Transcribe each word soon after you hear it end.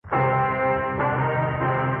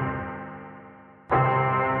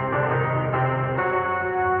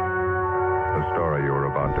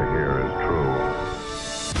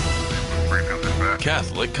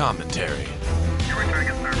Catholic commentary.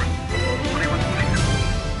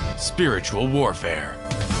 Spiritual warfare.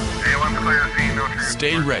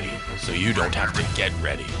 Stay ready so you don't have to get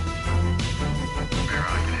ready.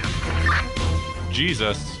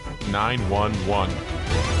 Jesus 911.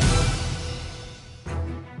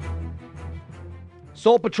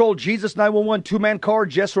 Soul Patrol, Jesus 911, two-man car,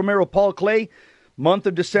 Jess Romero, Paul Clay. Month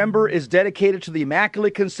of December is dedicated to the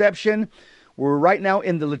Immaculate Conception. We're right now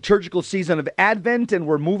in the liturgical season of Advent, and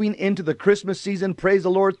we're moving into the Christmas season. Praise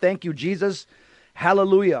the Lord. Thank you, Jesus.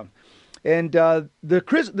 Hallelujah. And the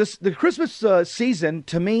Christmas season,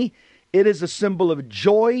 to me, it is a symbol of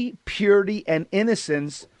joy, purity, and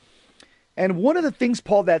innocence. And one of the things,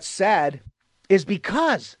 Paul, that's sad is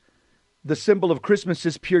because the symbol of Christmas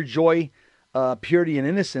is pure joy, purity, and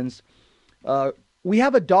innocence. We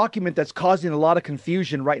have a document that's causing a lot of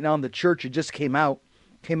confusion right now in the church. It just came out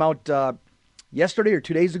yesterday or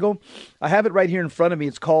 2 days ago. I have it right here in front of me.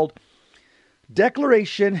 It's called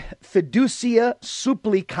Declaration Fiducia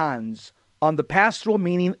Supplicans on the Pastoral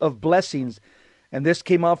Meaning of Blessings. And this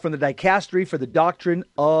came out from the Dicastery for the Doctrine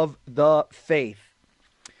of the Faith.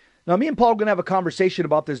 Now, me and Paul are going to have a conversation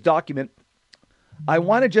about this document. I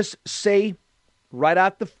want to just say right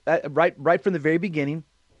from the very beginning,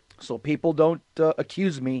 so people don't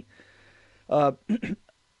accuse me. I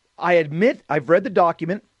admit I've read the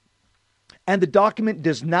document, and the document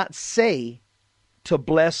does not say to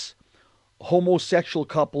bless homosexual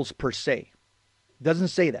couples per se. It doesn't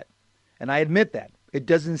say that. And I admit that. It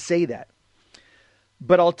doesn't say that.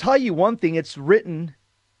 But I'll tell you one thing, it's written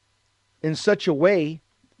in such a way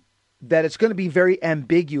that it's going to be very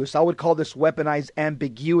ambiguous. I would call this weaponized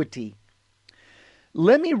ambiguity.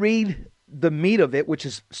 Let me read the meat of it, which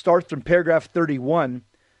starts from paragraph 31,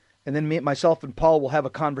 and then myself and Paul will have a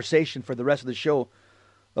conversation for the rest of the show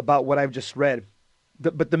about what I've just read.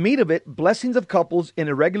 But the meat of it, blessings of couples in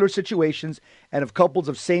irregular situations and of couples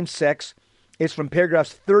of same sex, is from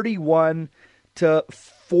paragraphs 31 to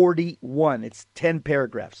 41. It's 10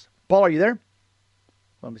 paragraphs. Paul, are you there?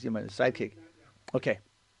 Let me see my sidekick. Okay.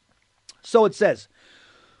 So it says,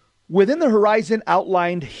 within the horizon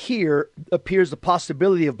outlined here appears the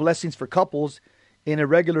possibility of blessings for couples in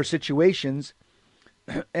irregular situations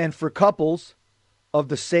and for couples of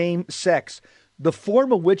the same sex, the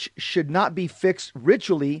form of which should not be fixed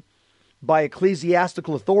ritually by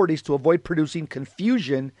ecclesiastical authorities to avoid producing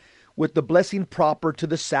confusion with the blessing proper to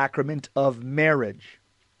the sacrament of marriage.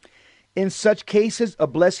 In such cases, a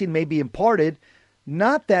blessing may be imparted,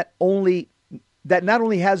 not only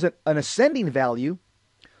has an ascending value,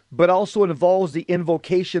 but also involves the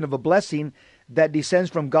invocation of a blessing that descends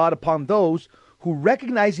from God upon those who,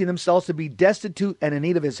 recognizing themselves to be destitute and in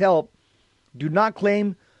need of his help, do not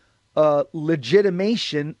claim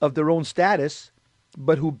legitimation of their own status,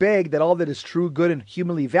 but who beg that all that is true, good, and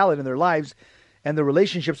humanly valid in their lives and their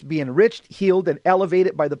relationships be enriched, healed, and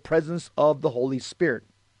elevated by the presence of the Holy Spirit.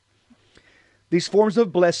 These forms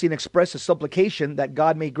of blessing express a supplication that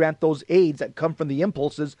God may grant those aids that come from the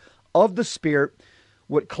impulses of the Spirit,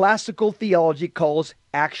 what classical theology calls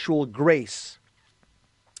actual grace,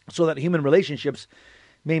 so that human relationships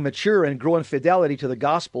may mature and grow in fidelity to the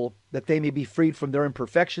gospel, that they may be freed from their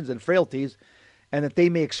imperfections and frailties, and that they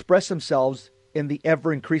may express themselves in the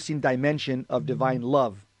ever-increasing dimension of divine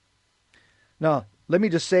love. Now, let me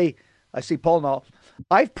just say, I see Paul now,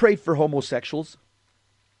 I've prayed for homosexuals.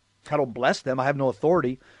 I don't bless them. I have no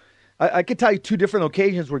authority. I could tell you two different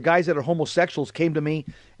occasions where guys that are homosexuals came to me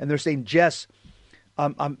and they're saying, Jess,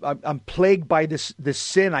 I'm plagued by this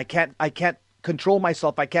sin. I can't control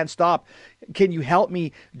myself. I can't stop. Can you help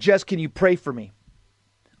me? Jess, can you pray for me?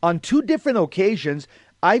 On two different occasions,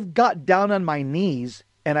 I've got down on my knees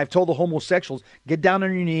and I've told the homosexuals, get down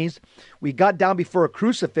on your knees. We got down before a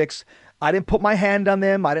crucifix. I didn't put my hand on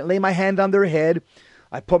them. I didn't lay my hand on their head.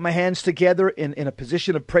 I put my hands together in a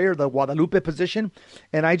position of prayer, the Guadalupe position,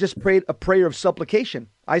 and I just prayed a prayer of supplication.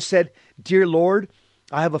 I said, dear Lord,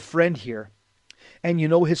 I have a friend here, and you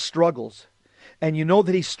know his struggles, and you know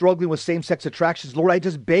that he's struggling with same-sex attractions. Lord, I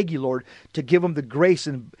just beg you, Lord, to give him the grace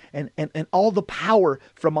and all the power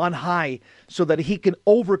from on high so that he can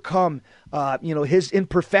overcome his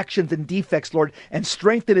imperfections and defects, Lord, and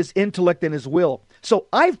strengthen his intellect and his will. So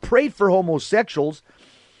I've prayed for homosexuals,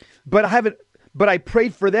 but I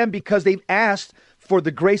prayed for them because they've asked for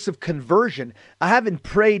the grace of conversion. I haven't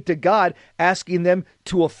prayed to God asking them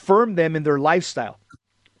to affirm them in their lifestyle.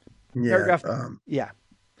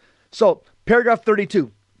 So paragraph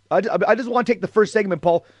 32. I just want to take the first segment,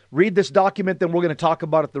 Paul. Read this document, then we're going to talk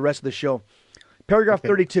about it the rest of the show. Paragraph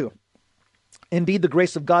 32. Indeed, the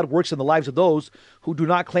grace of God works in the lives of those who do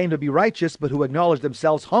not claim to be righteous, but who acknowledge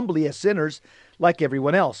themselves humbly as sinners, like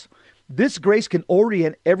everyone else. This grace can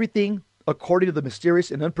orient everything according to the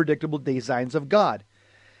mysterious and unpredictable designs of God.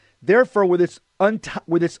 Therefore, with its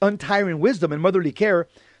untiring wisdom and motherly care,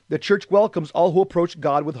 the church welcomes all who approach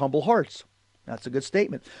God with humble hearts. That's a good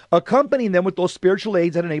statement. Accompanying them with those spiritual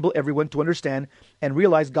aids that enable everyone to understand and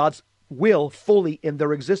realize God's will fully in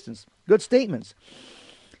their existence. Good statements.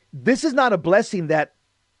 This is not a blessing that,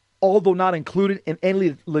 although not included in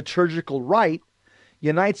any liturgical rite,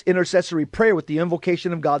 unites intercessory prayer with the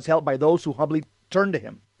invocation of God's help by those who humbly turn to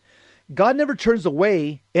Him. God never turns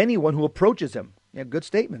away anyone who approaches Him. Yeah, good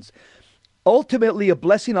statements. Ultimately, a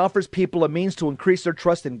blessing offers people a means to increase their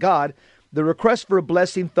trust in God. The request for a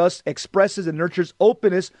blessing thus expresses and nurtures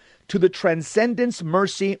openness to the transcendence,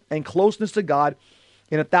 mercy, and closeness to God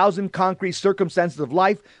in 1,000 concrete circumstances of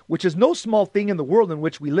life, which is no small thing in the world in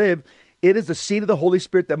which we live. It is the seed of the Holy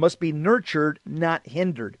Spirit that must be nurtured, not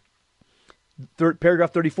hindered.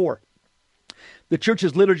 Paragraph 34. The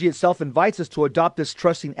church's liturgy itself invites us to adopt this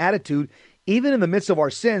trusting attitude, even in the midst of our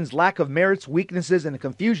sins, lack of merits, weaknesses, and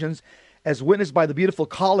confusions, as witnessed by the beautiful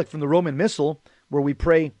collect from the Roman Missal, where we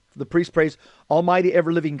pray, the priest prays, Almighty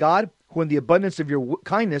ever-living God, who in the abundance of your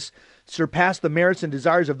kindness surpass the merits and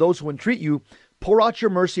desires of those who entreat you, pour out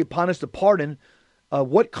your mercy upon us to pardon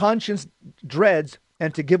what conscience dreads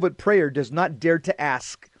and to give what prayer does not dare to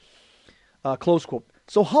ask. Close quote.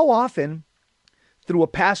 So how often, through a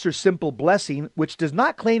pastor's simple blessing, which does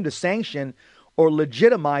not claim to sanction or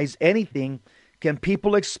legitimize anything, can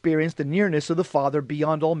people experience the nearness of the Father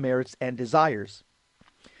beyond all merits and desires?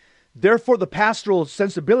 Therefore, the pastoral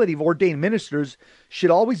sensibility of ordained ministers should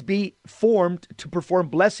always be formed to perform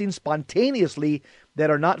blessings spontaneously that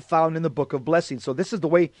are not found in the book of blessings. So this is the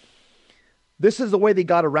way they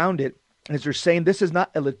got around it, as they're saying this is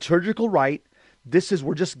not a liturgical rite.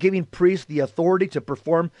 We're just giving priests the authority to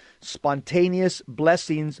perform spontaneous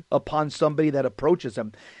blessings upon somebody that approaches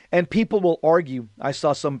them. And people will argue. I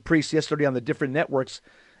saw some priests yesterday on the different networks,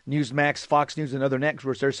 Newsmax, Fox News, and other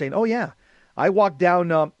networks. They're saying, oh yeah, I walk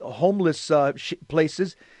down homeless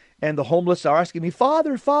places, and the homeless are asking me,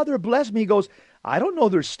 Father, Father, bless me. He goes, I don't know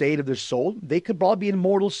their state of their soul. They could probably be in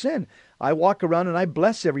mortal sin. I walk around and I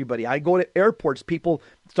bless everybody. I go to airports. People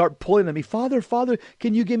start pulling at me. Father, Father,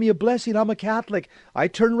 can you give me a blessing? I'm a Catholic. I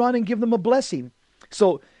turn around and give them a blessing.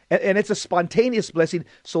 So, and it's a spontaneous blessing.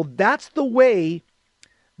 So that's the way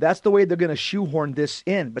they're going to shoehorn this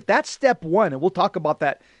in. But that's step one. And we'll talk about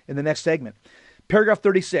that in the next segment. Paragraph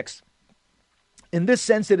 36. In this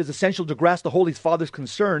sense, it is essential to grasp the Holy Father's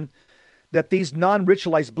concern that these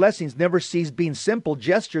non-ritualized blessings never cease being simple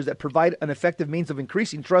gestures that provide an effective means of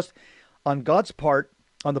increasing trust on God's part,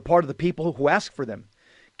 on the part of the people who ask for them.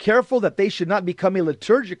 Careful that they should not become a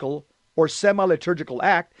liturgical or semi-liturgical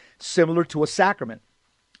act similar to a sacrament.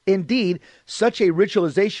 Indeed, such a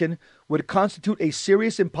ritualization would constitute a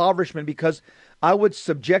serious impoverishment because I would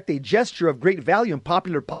subject a gesture of great value in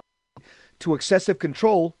popular policy to excessive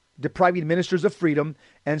control, depriving ministers of freedom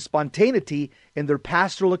and spontaneity in their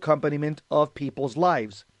pastoral accompaniment of people's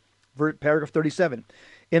lives. Paragraph 37.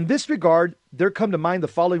 In this regard, there come to mind the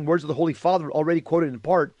following words of the Holy Father, already quoted in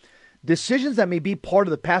part. Decisions that may be part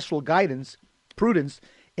of the pastoral prudence,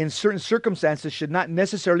 in certain circumstances should not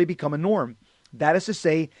necessarily become a norm. That is to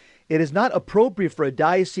say, it is not appropriate for a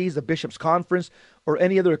diocese, a bishop's conference, or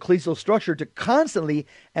any other ecclesial structure to constantly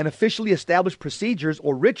and officially establish procedures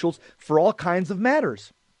or rituals for all kinds of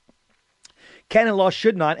matters. Canon law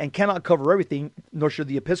should not and cannot cover everything, nor should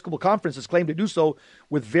the Episcopal conferences claim to do so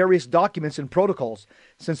with various documents and protocols,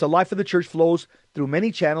 since the life of the church flows through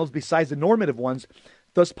many channels besides the normative ones.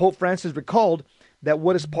 Thus, Pope Francis recalled that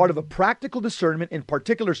what is part of a practical discernment in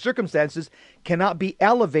particular circumstances cannot be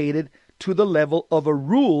elevated to the level of a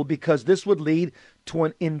rule, because this would lead to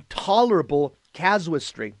an intolerable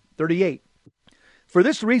casuistry. 38. For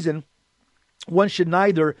this reason, one should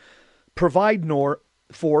neither provide nor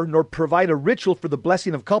provide a ritual for the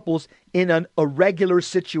blessing of couples in an irregular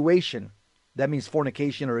situation. That means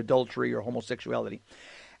fornication or adultery or homosexuality.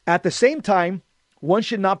 At the same time, one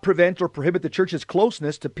should not prevent or prohibit the church's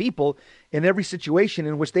closeness to people in every situation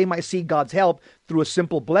in which they might see God's help through a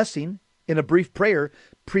simple blessing in a brief prayer.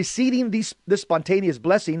 Preceding this spontaneous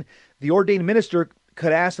blessing, the ordained minister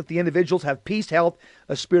could ask that the individuals have peace, health,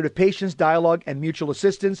 a spirit of patience, dialogue, and mutual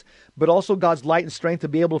assistance, but also God's light and strength to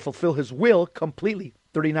be able to fulfill His will completely.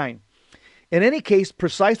 39. In any case,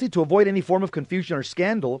 precisely to avoid any form of confusion or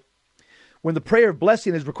scandal, when the prayer of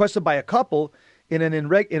blessing is requested by a couple in an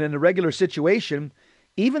irregular situation,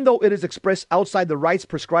 even though it is expressed outside the rites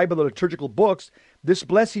prescribed by the liturgical books, this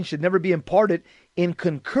blessing should never be imparted in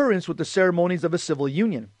concurrence with the ceremonies of a civil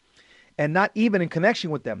union, and not even in connection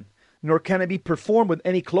with them. nor can it be performed with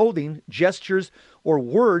any clothing, gestures, or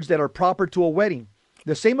words that are proper to a wedding.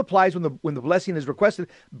 The same applies when the blessing is requested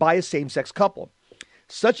by a same-sex couple.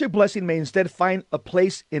 Such a blessing may instead find a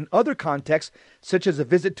place in other contexts, such as a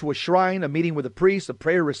visit to a shrine, a meeting with a priest, a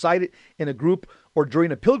prayer recited in a group, or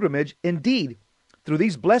during a pilgrimage. Indeed, through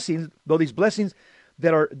these blessings, though these blessings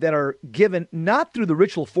that are given not through the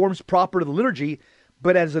ritual forms proper to the liturgy,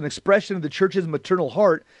 but as an expression of the church's maternal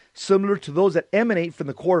heart, similar to those that emanate from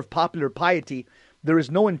the core of popular piety, there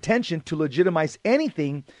is no intention to legitimize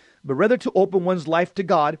anything, but rather to open one's life to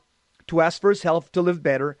God, to ask for his help to live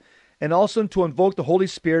better, and also to invoke the Holy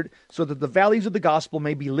Spirit so that the values of the gospel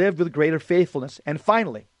may be lived with greater faithfulness. And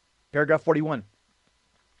finally, paragraph 41.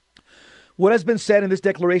 What has been said in this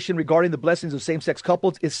declaration regarding the blessings of same-sex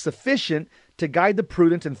couples is sufficient to guide the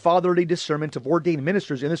prudent and fatherly discernment of ordained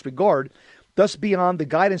ministers in this regard. Thus, beyond the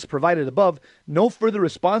guidance provided above, no further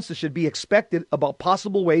responses should be expected about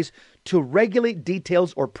possible ways to regulate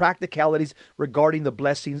details or practicalities regarding the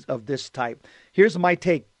blessings of this type. Here's my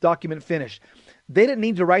take. Document finished. They didn't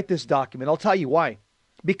need to write this document. I'll tell you why.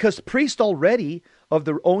 Because priests already, of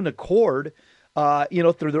their own accord,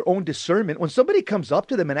 through their own discernment, when somebody comes up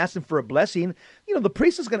to them and asks them for a blessing, the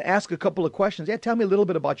priest is going to ask a couple of questions. Yeah, tell me a little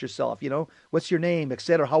bit about yourself. What's your name,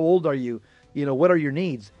 etc. How old are you? What are your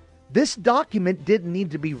needs? This document didn't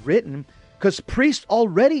need to be written because priests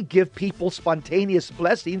already give people spontaneous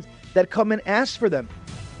blessings that come and ask for them.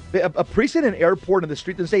 A priest in an airport in the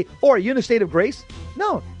street doesn't say, "Oh, are you in a state of grace?"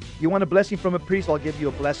 No. You want a blessing from a priest? I'll give you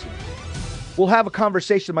a blessing. We'll have a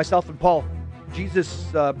conversation, myself and Paul.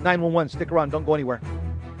 Jesus 911. Stick around. Don't go anywhere.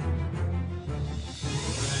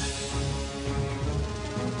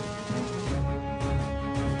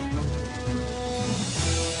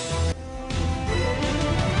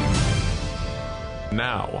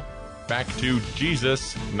 Now, back to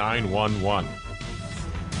Jesus 911.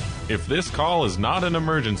 If this call is not an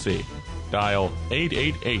emergency, dial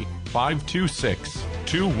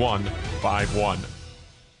 888-526-2151.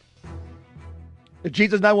 The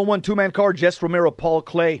Jesus 911 two-man card, Jess Romero, Paul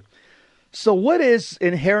Clay. So what is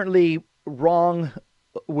inherently wrong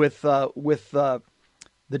with the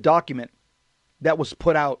document that was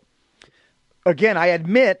put out? Again, I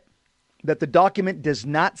admit that the document does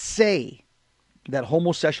not say that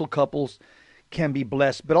homosexual couples can be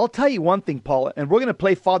blessed. But I'll tell you one thing, Paul, and we're going to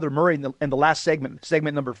play Father Murray in the last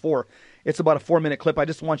segment number 4. It's about a 4-minute clip. I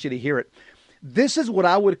just want you to hear it. This is what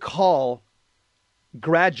I would call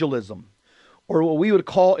gradualism, or what we would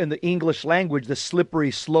call in the English language the slippery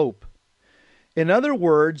slope. In other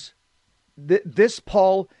words, this,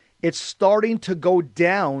 Paul, it's starting to go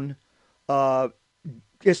down.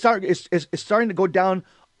 It's starting to go down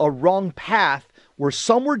a wrong path, where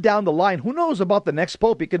somewhere down the line, who knows about the next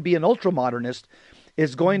pope? It could be an ultramodernist,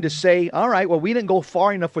 is going to say, all right, well, we didn't go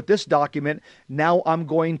far enough with this document. Now I'm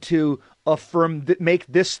going to make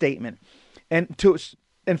this statement. And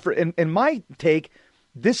in my take,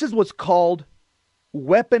 this is what's called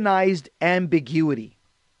weaponized ambiguity.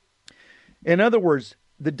 In other words,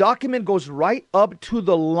 the document goes right up to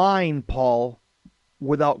the line, Paul,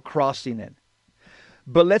 without crossing it.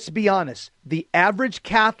 But let's be honest, the average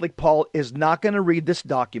Catholic, Paul, is not going to read this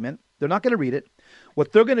document. They're not going to read it.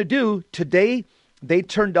 What they're going to do today, they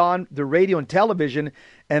turned on the radio and television,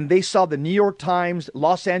 and they saw the New York Times,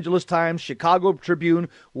 Los Angeles Times, Chicago Tribune,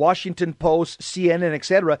 Washington Post, CNN,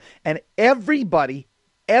 etc. And everybody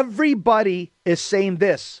is saying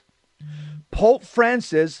this: Pope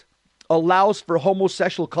Francis allows for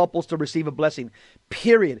homosexual couples to receive a blessing.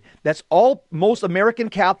 Period. That's all most American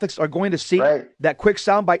Catholics are going to see. Right. That quick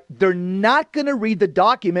soundbite. They're not going to read the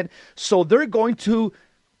document, so they're going to,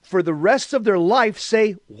 for the rest of their life,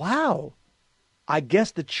 say, wow, I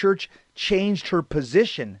guess the church changed her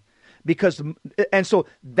position. And so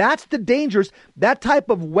that's the dangers, that type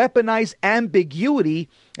of weaponized ambiguity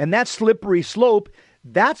and that slippery slope,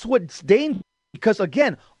 that's what's dangerous. Because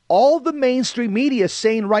again, all the mainstream media is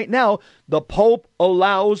saying right now, the Pope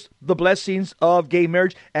allows the blessings of gay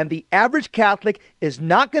marriage, and the average Catholic is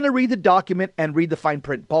not going to read the document and read the fine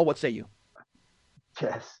print. Paul, what say you?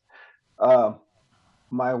 Yes.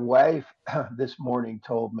 My wife this morning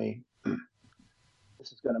told me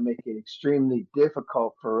this is going to make it extremely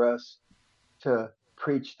difficult for us to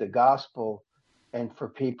preach the gospel and for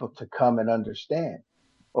people to come and understand.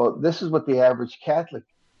 Well, this is what the average Catholic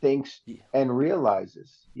thinks and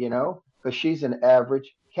realizes, because she's an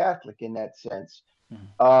average Catholic in that sense.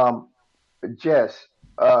 Jess,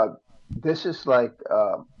 this is like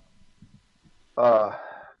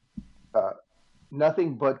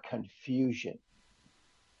nothing but confusion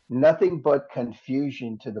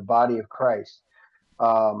to the body of Christ.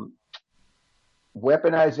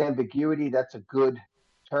 weaponized ambiguity, that's a good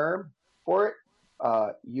term for it.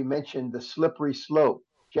 You mentioned the slippery slope.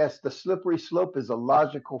 Yes, the slippery slope is a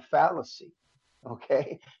logical fallacy.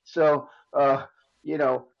 Okay, so you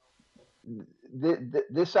know,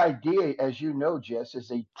 this idea, as you know, Jess,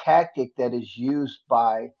 is a tactic that is used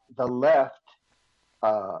by the left.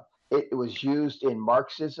 Uh, it was used in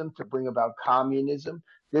Marxism to bring about communism.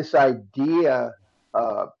 This idea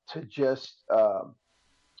to just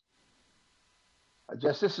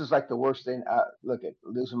this is like the worst thing. Look at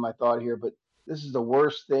losing my thought here, but this is the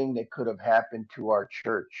worst thing that could have happened to our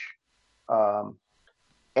church. Um,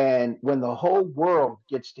 and when the whole world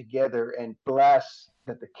gets together and bless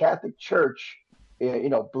that the Catholic Church,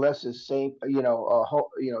 blesses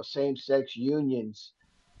same sex unions.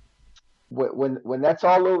 When that's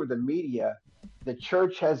all over the media, the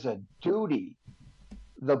church has a duty.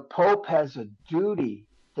 The Pope has a duty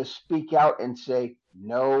to speak out and say,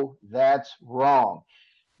 no, that's wrong,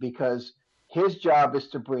 because his job is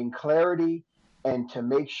to bring clarity and to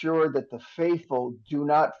make sure that the faithful do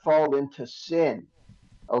not fall into sin.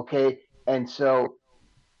 Okay. And so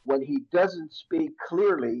when he doesn't speak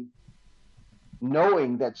clearly,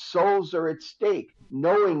 knowing that souls are at stake,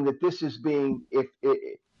 knowing that this is being,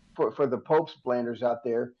 for the Pope's blanders out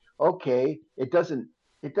there, okay, it doesn't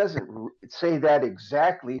say that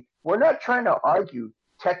exactly. We're not trying to argue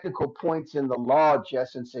technical points in the law,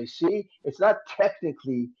 Jess, and say, see, it's not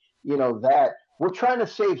technically, that. We're trying to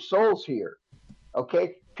save souls here.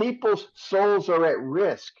 Okay? People's souls are at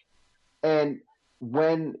risk. And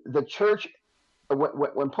when the church,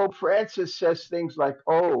 when Pope Francis says things like,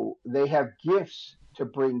 oh, they have gifts to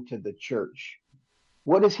bring to the church,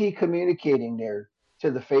 what is he communicating there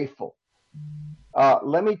to the faithful?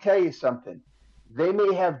 Let me tell you something. They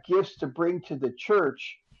may have gifts to bring to the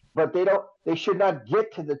church, but they should not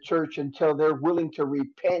get to the church until they're willing to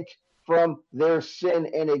repent from their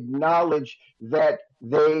sin and acknowledge that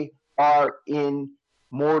they are in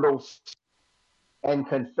mortal sin and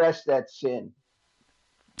confess that sin.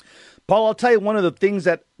 Paul, I'll tell you one of the things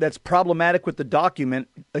that's problematic with the document.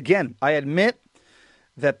 Again, I admit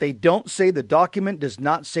that they don't say, the document does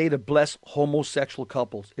not say to bless homosexual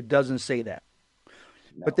couples. It doesn't say that.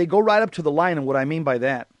 No. But they go right up to the line, and what I mean by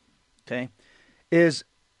that, okay, is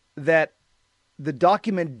that the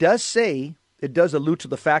document does say, it does allude to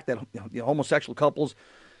the fact that homosexual couples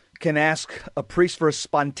can ask a priest for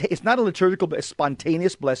it's not a liturgical, but a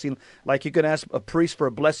spontaneous blessing, like you can ask a priest for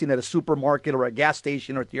a blessing at a supermarket or a gas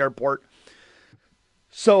station or at the airport.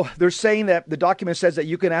 So they're saying that the document says that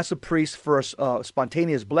you can ask a priest for a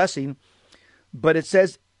spontaneous blessing, but it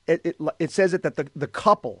says it says it that the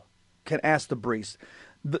couple can ask the priest.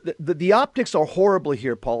 The optics are horrible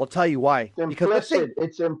here, Paul. I'll tell you why.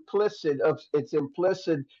 It's implicit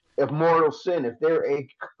of mortal sin. If they're a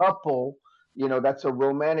couple, that's a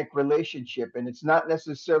romantic relationship, and it's not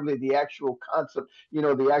necessarily the actual concept,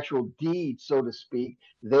 the actual deed, so to speak.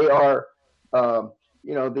 They are, the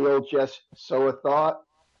old just sow a thought,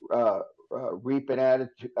 reap an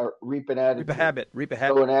attitude, reap a habit,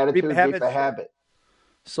 sow an attitude, reap a habit.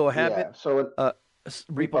 So a habit, yeah. So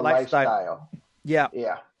reap a lifestyle. Yeah.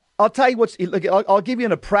 Yeah. I'll tell you I'll give you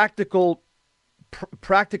in a practically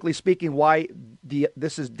speaking, why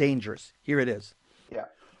this is dangerous. Here it is. Yeah.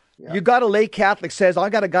 Yeah. You got a lay Catholic says, I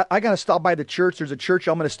gotta stop by the church. There's a church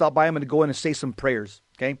I'm going to stop by. I'm going to go in and say some prayers.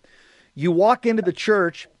 Okay. You walk into the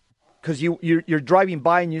church because you're driving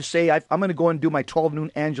by and you say, I'm going to go and do my 12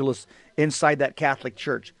 noon Angelus inside that Catholic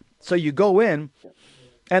church. So you go in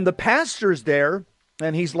and the pastor's there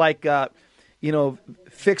and he's like,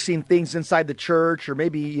 fixing things inside the church or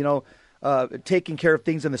maybe, taking care of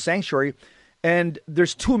things in the sanctuary. And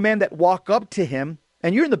there's two men that walk up to him.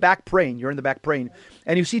 And you're in the back praying.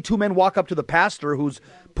 And you see two men walk up to the pastor who's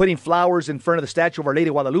putting flowers in front of the statue of Our Lady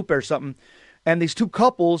of Guadalupe or something. And these two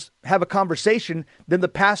couples have a conversation. Then the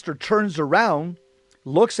pastor turns around,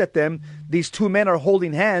 looks at them. These two men are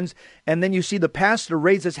holding hands. And then you see the pastor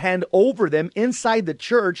raise his hand over them inside the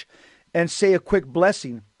church and say a quick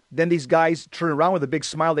blessing. Then these guys turn around with a big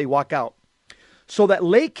smile. They walk out. So that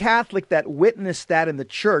lay Catholic that witnessed that in the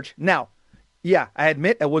church. Now, yeah, I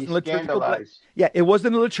admit it wasn't liturgical. It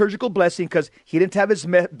wasn't a liturgical blessing because he didn't have his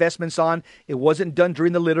vestments on. It wasn't done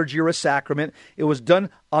during the liturgy or a sacrament. It was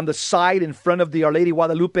done on the side in front of the Our Lady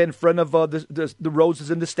Guadalupe, in front of the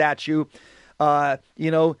roses in the statue. And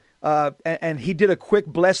he did a quick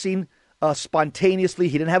blessing spontaneously.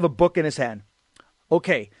 He didn't have a book in his hand.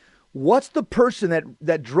 Okay, what's the person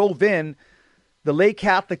that drove in the lay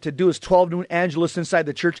Catholic to do his 12 noon Angelus inside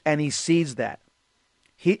the church, and he sees that?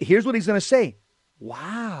 Here's what he's going to say.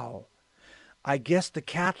 Wow, I guess the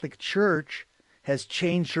Catholic Church has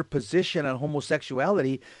changed her position on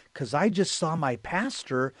homosexuality because I just saw my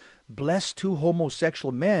pastor bless two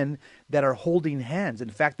homosexual men that are holding hands. In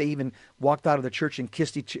fact, they even walked out of the church and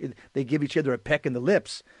kissed they give each other a peck in the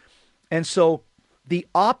lips. And so the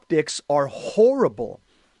optics are horrible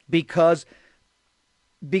because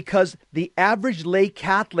the average lay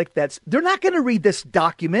Catholic they're not going to read this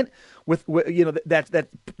document with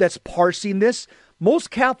that's parsing this.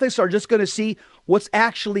 Most Catholics are just going to see what's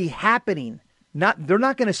actually happening. They're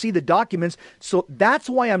not going to see the documents. So that's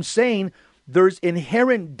why I'm saying there's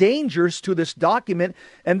inherent dangers to this document.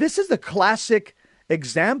 And this is the classic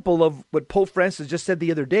example of what Pope Francis just said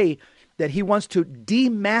the other day, that he wants to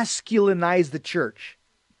demasculinize the church.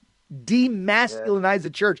 Demasculinize the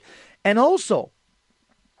church. And also,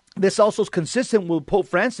 this also is consistent with what Pope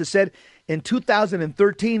Francis said in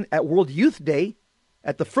 2013 at World Youth Day,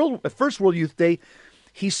 at the first World Youth Day.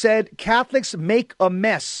 He said Catholics make a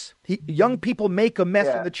mess. Young people make a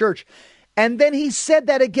mess in the church. And then he said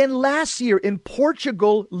that again last year in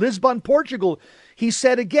Portugal, Lisbon, Portugal. He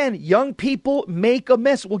said again, young people make a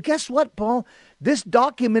mess. Well, guess what, Paul? This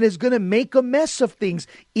document is going to make a mess of things,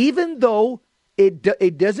 even though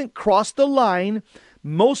it doesn't cross the line.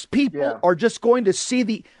 Most people are just going to see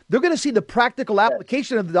they're going to see the practical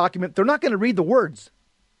application of the document. They're not going to read the words.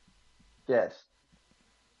 Yes.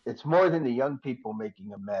 It's more than the young people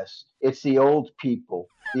making a mess. It's the old people,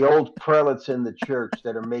 the old prelates in the church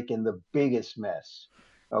that are making the biggest mess.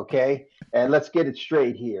 Okay? And let's get it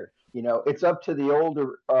straight here. It's up to the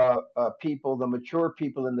older people, the mature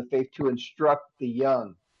people in the faith, to instruct the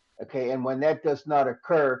young. Okay? And when that does not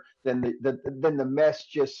occur, then the mess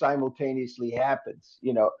just simultaneously happens.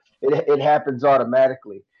 It happens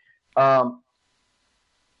automatically.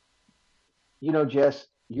 Jess,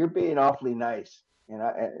 you're being awfully nice. And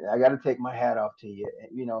I got to take my hat off to you,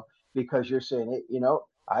 because you're saying it,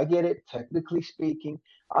 I get it. Technically speaking,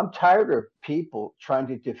 I'm tired of people trying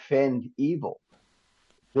to defend evil.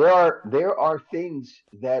 There are things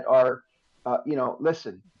that are,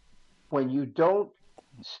 listen, when you don't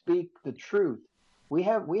speak the truth, we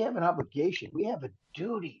have an obligation. We have a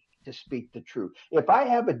duty to speak the truth. If I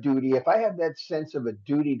have that sense of a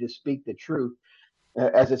duty to speak the truth,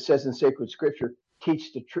 as it says in sacred scripture,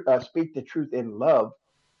 speak the truth in love,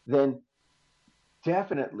 then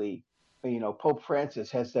definitely, Pope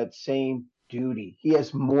Francis has that same duty. He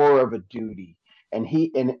has more of a duty, and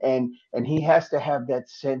he has to have that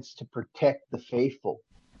sense to protect the faithful.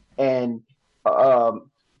 And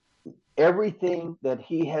everything that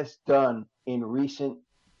he has done in recent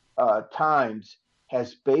times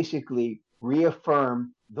has basically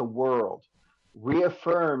reaffirmed the world,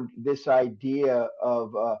 reaffirmed this idea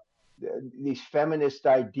of these feminist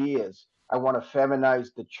ideas. I want to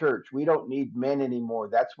feminize the church. We don't need men anymore.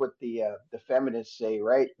 That's what the feminists say,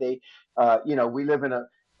 right? They, we live in a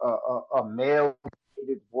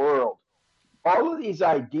male-dominated world. All of these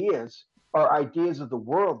ideas are ideas of the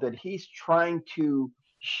world that he's trying to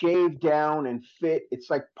shave down and fit. It's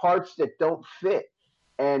like parts that don't fit,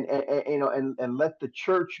 and let the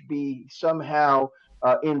church be somehow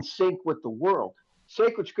in sync with the world.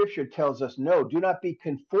 Sacred scripture tells us, no, do not be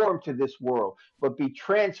conformed to this world, but be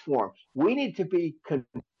transformed. We need to be to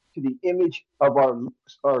the image of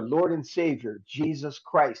our Lord and Savior, Jesus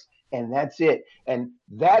Christ. And that's it. And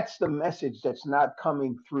that's the message that's not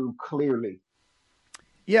coming through clearly.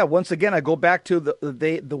 Yeah, once again, I go back to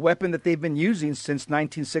the weapon that they've been using since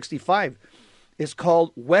 1965. It's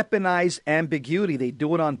called weaponized ambiguity. They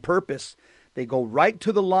do it on purpose. They go right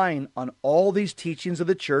to the line on all these teachings of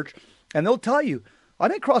the church, and they'll tell you, I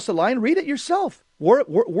didn't cross the line. Read it yourself.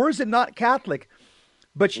 Where is it not Catholic?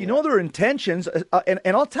 But you know their intentions, and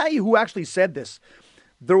I'll tell you who actually said this.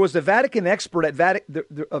 There was a Vatican expert at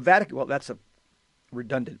Vatican. Well, that's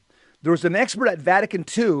redundant. There was an expert at Vatican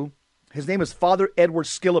II. His name is Father Edward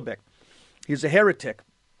Skillibeck. He's a heretic,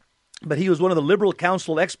 but he was one of the liberal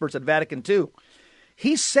council experts at Vatican II.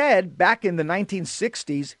 He said back in the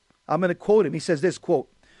 1960s, I'm going to quote him. He says this,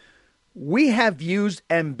 quote, "We have used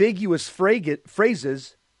ambiguous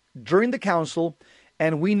phrases during the council,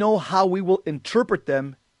 and we know how we will interpret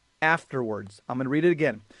them afterwards." I'm going to read it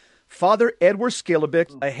again. Father Edward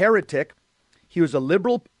Skillibeck, a heretic, he was a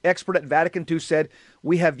liberal expert at Vatican II, said,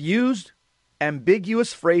 "We have used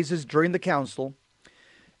ambiguous phrases during the council,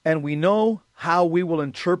 and we know how we will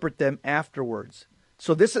interpret them afterwards."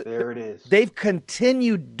 So there it is. They've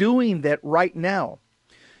continued doing that right now.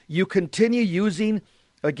 You continue using,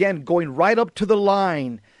 again, going right up to the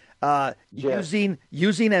line, using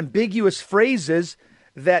ambiguous phrases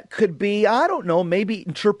that could be, I don't know, maybe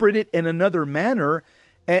interpreted in another manner.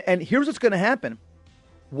 And here's what's going to happen.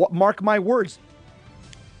 Mark my words.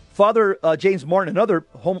 Father James Martin, another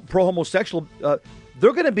pro-homosexual,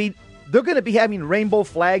 they're going to be having rainbow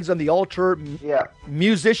flags on the altar, Yeah.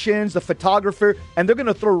 musicians, the photographer, and they're going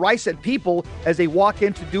to throw rice at people as they walk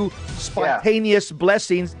in to do spontaneous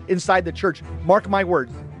blessings inside the church. Mark my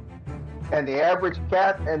words. And the average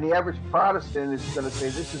and the average Protestant is going to say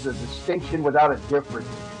this is a distinction without a difference.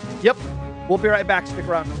 Yep. We'll be right back. Stick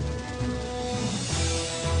around.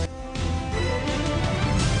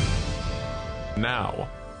 Now,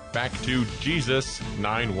 back to Jesus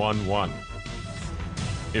 911.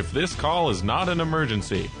 If this call is not an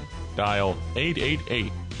emergency, dial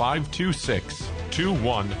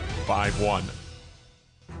 888-526-2151.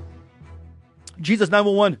 Jesus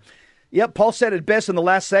 911. Yep, Paul said it best in the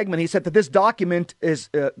last segment. He said that this document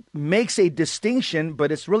makes a distinction,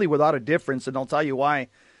 but it's really without a difference, and I'll tell you why.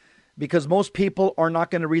 Because most people are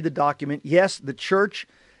not going to read the document. Yes, the church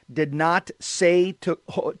did not say to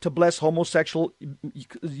bless homosexual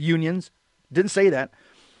unions. Didn't say that.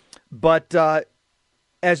 But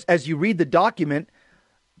as you read the document,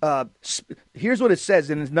 here's what it says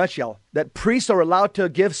in a nutshell: that priests are allowed to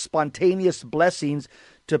give spontaneous blessings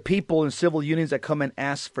to people in civil unions that come and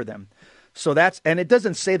ask for them. So and it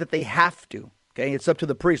doesn't say that they have to. Okay, it's up to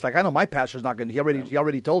the priest. Like, I know my pastor's not going to. He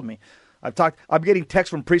already told me. I'm getting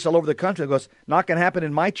texts from priests all over the country that goes, not going to happen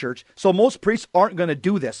in my church. So most priests aren't going to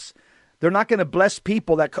do this. They're not going to bless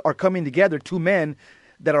people that are coming together, two men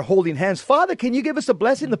that are holding hands. Father, can you give us a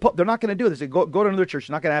blessing? They're not going to do this. They go to another church.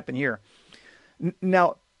 It's not going to happen here.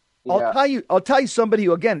 Now, I'll tell you somebody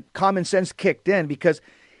who, again, common sense kicked in, because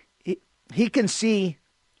he can see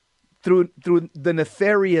through the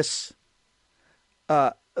nefarious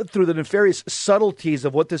subtleties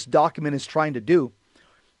of what this document is trying to do.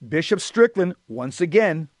 Bishop Strickland, once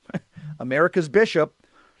again, America's bishop,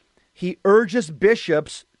 he urges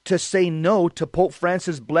bishops to say no to Pope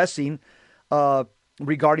Francis' blessing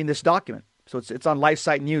regarding this document. So it's on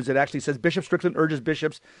LifeSite News. It actually says Bishop Strickland urges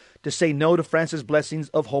bishops to say no to Francis' blessings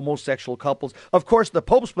of homosexual couples. Of course, the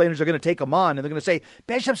Pope's planers are going to take him on, and they're going to say,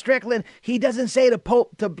 Bishop Strickland, he doesn't say to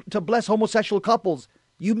Pope to bless homosexual couples.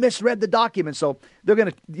 You misread the document. So they're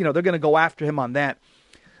going to go after him on that.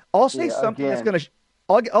 I'll say something that's going to.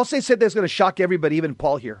 I'll say something that's going to shock everybody, even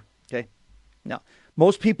Paul here. Okay. Now,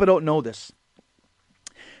 most people don't know this.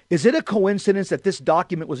 Is it a coincidence that this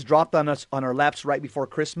document was dropped on us on our laps right before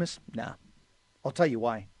Christmas? Nah. I'll tell you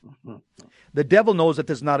why. Mm-hmm. The devil knows that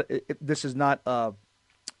this is not a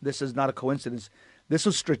coincidence. This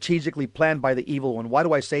was strategically planned by the evil one. Why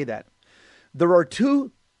do I say that? There are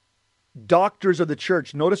two doctors of the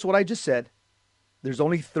church. Notice what I just said. There's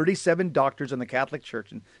only 37 doctors in the Catholic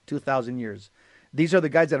Church in 2,000 years. These are the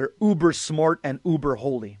guys that are uber smart and uber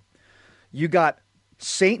holy. You got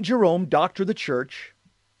Saint Jerome, doctor of the church,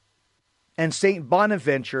 and Saint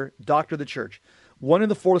Bonaventure, doctor of the church. One in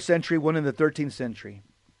the 4th century, one in the 13th century.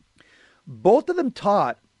 Both of them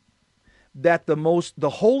taught that the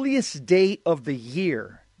holiest day of the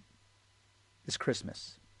year is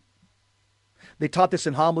Christmas. They taught this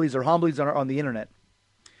in homilies, or homilies on the internet.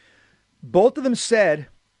 Both of them said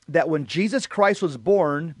that when Jesus Christ was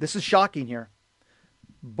born, this is shocking here.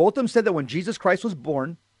 Both of them said that when Jesus Christ was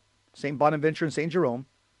born, St. Bonaventure and St. Jerome,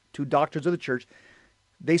 two doctors of the church,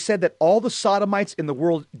 they said that all the sodomites in the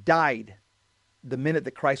world died the minute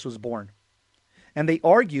that Christ was born. And they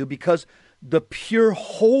argue because the pure,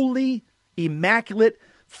 holy, immaculate,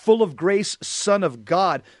 full of grace Son of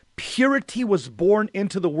God, purity, was born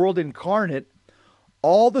into the world incarnate,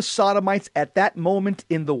 all the sodomites at that moment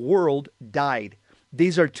in the world died.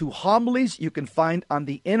 These are two homilies you can find on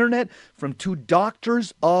the internet from two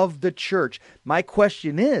doctors of the church. My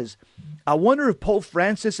question is, I wonder if Pope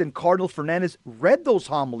Francis and Cardinal Fernandez read those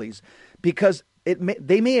homilies, because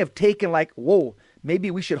they may have taken like, whoa, maybe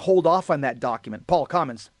we should hold off on that document. Paul,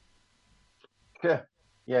 comments? Yeah,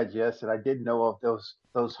 Jess, and I did know of those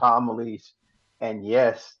homilies, and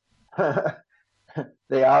yes,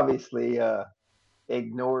 they obviously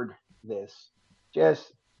ignored this.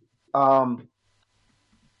 Jess,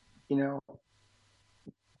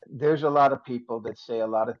 there's a lot of people that say a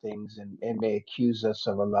lot of things and may accuse us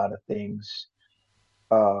of a lot of things.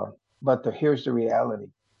 But here's the reality.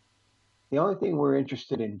 The only thing we're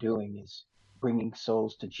interested in doing is bringing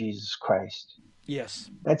souls to Jesus Christ. Yes.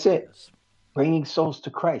 That's it. Yes. Bringing souls to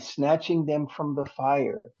Christ, snatching them from the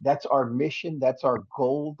fire. That's our mission. That's our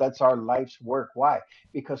goal. That's our life's work. Why?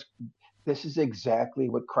 Because this is exactly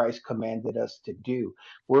what Christ commanded us to do.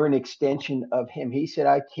 We're an extension of him. He said,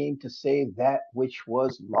 I came to save that which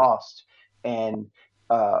was lost. And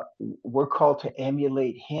we're called to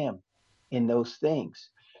emulate him in those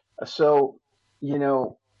things. So,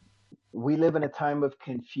 we live in a time of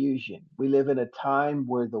confusion. We live in a time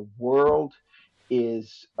where the world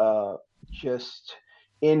is just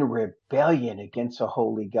in rebellion against a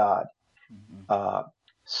holy God. Uh,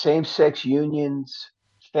 Same-sex unions,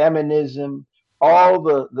 feminism, all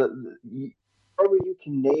whatever you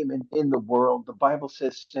can name in the world. The Bible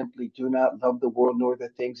says simply, "Do not love the world nor the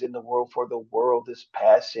things in the world, for the world is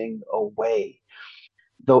passing away."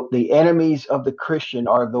 The enemies of the Christian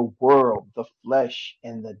are the world, the flesh,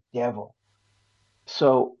 and the devil.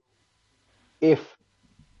 So if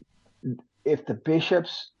the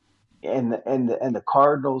bishops and the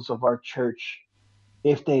cardinals of our church,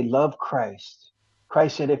 if they love Christ,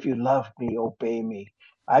 Christ said, "If you love me, obey me."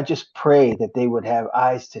 I just pray that they would have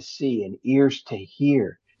eyes to see and ears to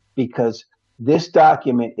hear, because this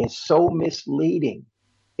document is so misleading.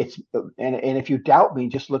 It's and if you doubt me,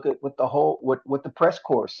 just look at what the press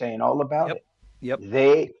corps is saying all about Yep. it. Yep.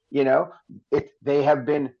 They have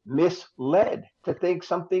been misled to think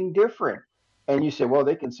something different. And you say, well,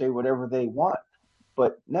 they can say whatever they want.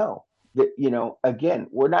 But no, again,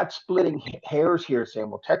 we're not splitting hairs here saying,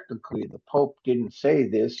 well, technically the Pope didn't say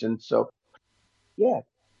this. And so, yeah,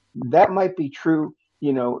 that might be true,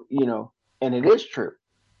 and it is true.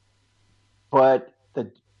 But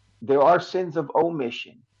there are sins of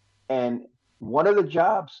omission. And one of the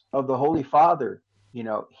jobs of the Holy Father,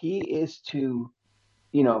 he is to,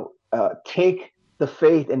 take the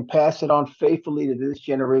faith and pass it on faithfully to this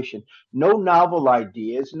generation. No novel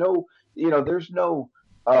ideas, there's no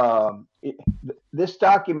this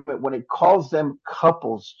document, when it calls them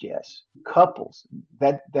couples, Jess, couples,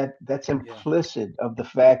 that's implicit of the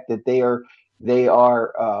fact that they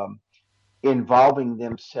are involving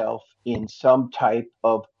themselves in some type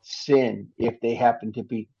of sin if they happen to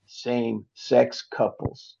be same-sex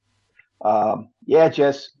couples. Yeah,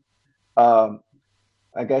 Jess.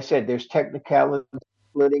 Like I said, there's technicality,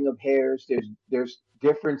 splitting of hairs. There's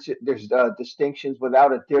difference. There's distinctions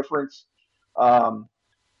without a difference.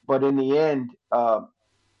 But in the end,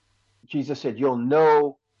 Jesus said, "You'll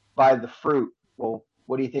know by the fruit." Well,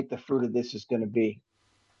 what do you think the fruit of this is going to be?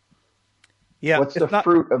 Yeah. What's the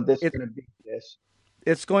fruit of this going to be? Yes.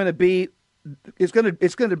 It's going to be. It's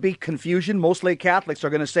going to be confusion. Most lay Catholics are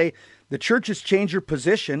going to say the church has changed your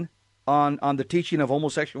position on the teaching of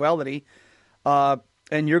homosexuality.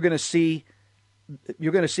 And you're going to see,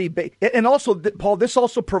 and also, Paul, this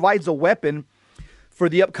also provides a weapon for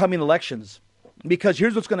the upcoming elections, because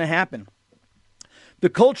here's what's going to happen. The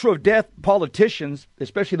culture of death politicians,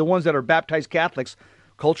 especially the ones that are baptized Catholics,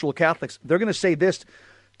 cultural Catholics, they're going to say this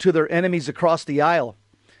to their enemies across the aisle.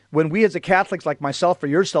 When we as a Catholics like myself or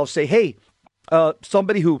yourself say, hey, one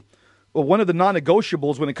of the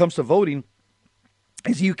non-negotiables when it comes to voting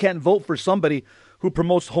is you can't vote for somebody who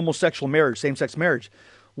promotes homosexual marriage, same-sex marriage.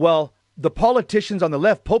 Well, the politicians on the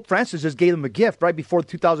left, Pope Francis just gave them a gift right before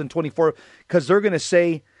 2024, because they're going to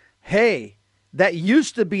say, hey, that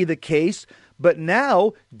used to be the case, but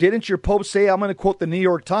now, didn't your Pope say, I'm going to quote the New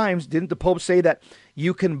York Times, didn't the Pope say that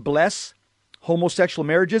you can bless homosexual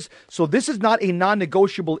marriages? So this is not a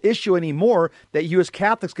non-negotiable issue anymore that you as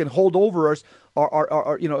Catholics can hold over us, or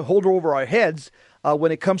hold over our heads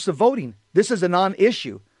when it comes to voting. This is a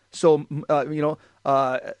non-issue. So,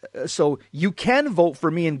 so you can vote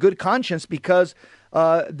for me in good conscience, because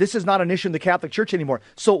this is not an issue in the Catholic Church anymore.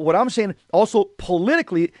 So what I'm saying, also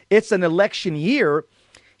politically, it's an election year.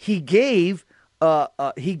 He gave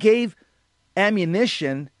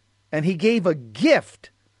ammunition, and he gave a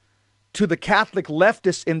gift to the Catholic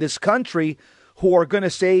leftists in this country who are going to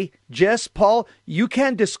say, Jess, Paul, you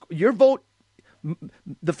can't your vote.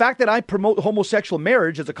 The fact that I promote homosexual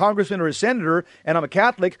marriage as a congressman or a senator, and I'm a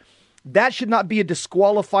Catholic, that should not be a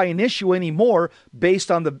disqualifying issue anymore based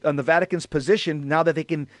on the Vatican's position now that they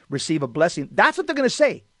can receive a blessing. That's what they're going to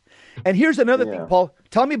say. And here's another thing, Paul.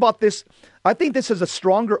 Tell me about this. I think this is a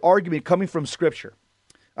stronger argument coming from Scripture.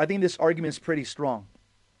 I think this argument is pretty strong.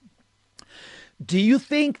 Do you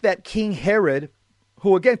think that King Herod,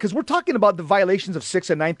 who again, because we're talking about the violations of 6th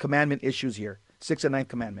and 9th commandment issues here, 6th and 9th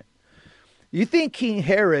commandment. You think King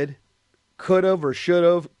Herod could have or should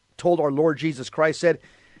have told our Lord Jesus Christ, said,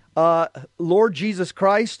 Lord Jesus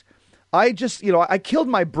Christ, I killed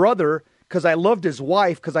my brother because I loved his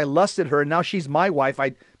wife, because I lusted her, and now she's my wife.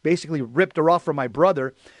 I basically ripped her off from my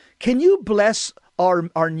brother. Can you bless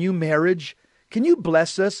our new marriage? Can you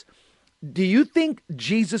bless us? Do you think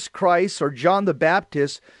Jesus Christ or John the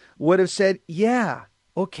Baptist would have said, yeah,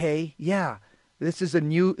 okay, yeah, this is a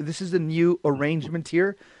new arrangement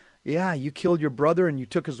here? Yeah, you killed your brother and you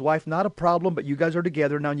took his wife. Not a problem, but you guys are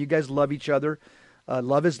together now and you guys love each other.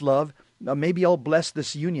 Love is love. Maybe I'll bless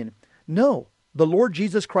this union. No, the Lord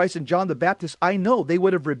Jesus Christ and John the Baptist, I know they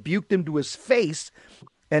would have rebuked him to his face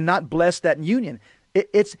and not blessed that union.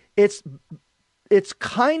 It's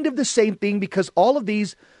kind of the same thing, because all of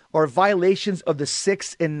these are violations of the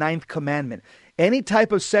 6th and 9th commandment. Any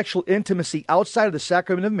type of sexual intimacy outside of the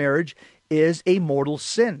sacrament of marriage is a mortal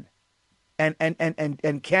sin, and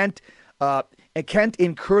can't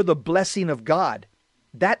incur the blessing of God.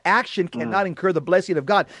 That action cannot incur the blessing of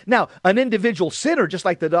God. Now, an individual sinner, just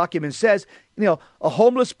like the document says, a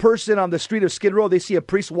homeless person on the street of Skid Row, they see a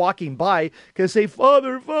priest walking by, can say,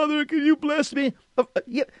 Father, can you bless me?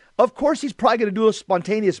 Of course, he's probably going to do a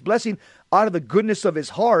spontaneous blessing out of the goodness of his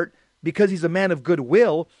heart, because he's a man of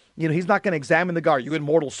goodwill. He's not going to examine the guy. Are you in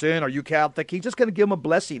mortal sin? Are you Catholic? He's just going to give him a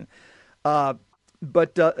blessing.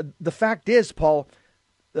 But the fact is, Paul,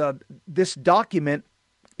 this document,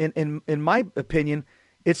 in my opinion,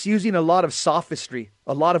 it's using a lot of sophistry,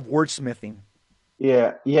 a lot of wordsmithing.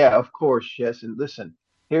 Yeah, of course, yes. And listen,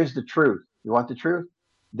 here's the truth. You want the truth?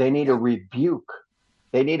 They need a rebuke.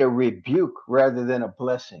 They need a rebuke rather than a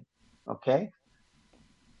blessing. Okay?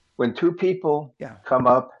 When two people come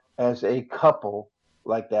up as a couple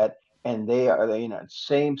like that, and they are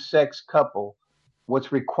same-sex couple,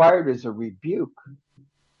 what's required is a rebuke,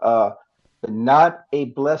 not a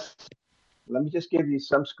blessing. Let me just give you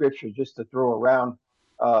some scripture just to throw around,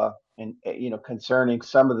 concerning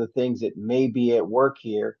some of the things that may be at work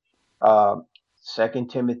here. 2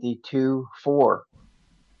 Timothy 2:4,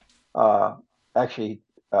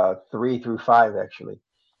 3 through 5, actually.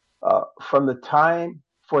 For the time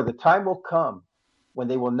will come when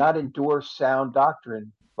they will not endure sound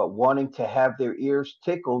doctrine, but wanting to have their ears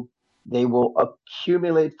tickled, they will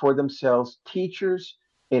accumulate for themselves teachers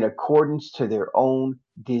in accordance to their own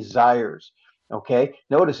desires. Okay,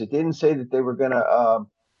 notice it didn't say that they were going to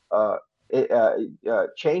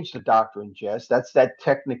change the doctrine, Jess. That's that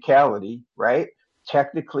technicality, right?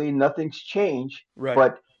 Technically, nothing's changed, right.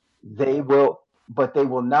 But they will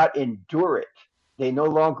not endure it. They no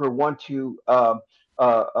longer want to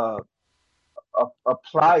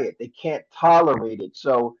apply it. They can't tolerate it.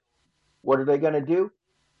 So, what are they going to do?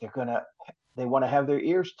 They want to have their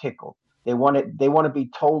ears tickled. They want to be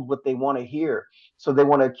told what they want to hear. So they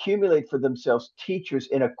want to accumulate for themselves teachers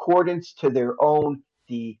in accordance to their own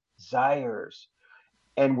desires,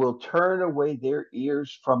 and will turn away their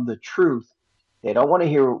ears from the truth. They don't want to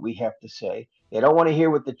hear what we have to say. They don't want to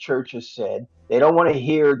hear what the church has said. They don't want to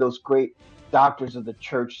hear those great doctors of the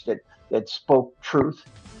church that spoke truth,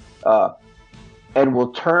 and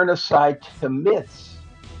will turn aside to myths.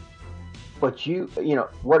 But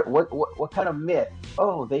what kind of myth?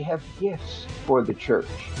 Oh, they have gifts for the church.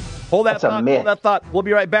 Hold that thought. We'll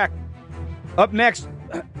be right back. Up next,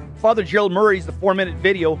 Father Gerald Murray's the 4-minute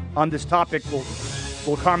video on this topic.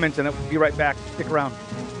 We'll comment on it. We'll be right back. Stick around.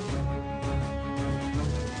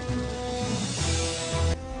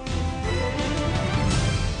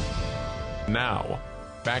 Now,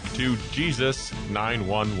 back to Jesus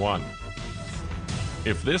 911.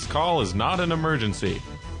 If this call is not an emergency,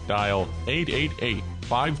 dial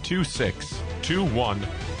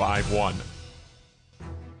 888-526-2151.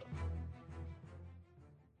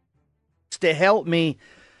 To help me,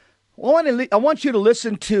 I want you to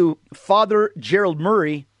listen to Father Gerald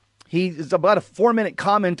Murray. He's about a 4-minute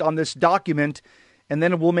comment on this document, and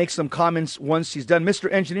then we'll make some comments once he's done.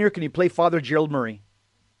 Mr. Engineer, can you play Father Gerald Murray?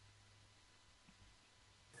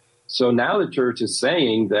 So now the church is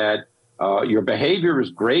saying that your behavior is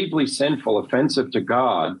gravely sinful, offensive to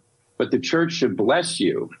God, but the church should bless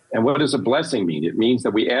you. And what does a blessing mean? It means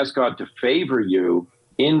that we ask God to favor you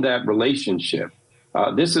in that relationship.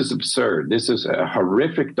 This is absurd. This is a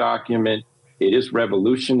horrific document. It is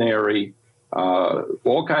revolutionary.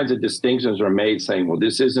 All kinds of distinctions are made saying, well,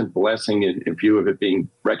 this isn't blessing in view of it being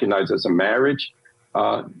recognized as a marriage.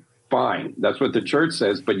 Fine. That's what the church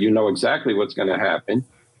says, but you know exactly what's going to happen.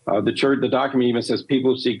 The document even says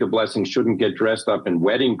people who seek the blessing shouldn't get dressed up in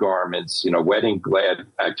wedding garments, wedding glad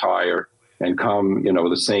attire, and come,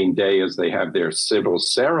 the same day as they have their civil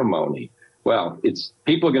ceremony. Well,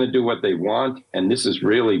 people are going to do what they want, and this is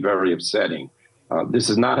really very upsetting. This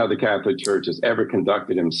is not how the Catholic Church has ever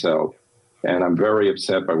conducted himself, and I'm very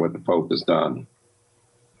upset by what the Pope has done.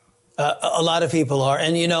 A lot of people are.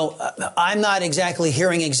 And, I'm not exactly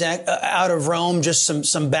hearing out of Rome, just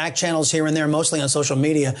some back channels here and there, mostly on social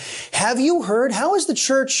media. Have you heard, how is the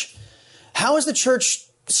church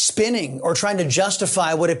spinning or trying to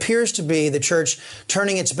justify what appears to be the church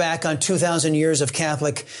turning its back on 2,000 years of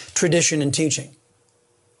Catholic tradition and teaching?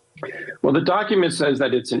 Well, the document says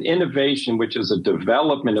that it's an innovation, which is a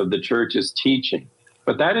development of the church's teaching.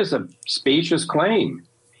 But that is a specious claim.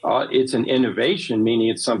 It's an innovation, meaning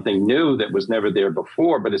it's something new that was never there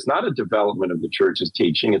before, but it's not a development of the church's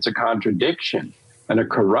teaching. It's a contradiction and a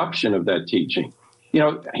corruption of that teaching. You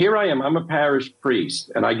know, here I am, I'm a parish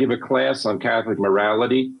priest, and I give a class on Catholic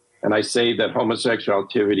morality, and I say that homosexual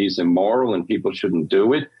activity is immoral and people shouldn't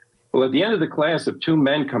do it. Well, at the end of the class, if two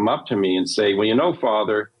men come up to me and say, well, you know,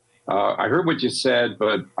 Father, I heard what you said,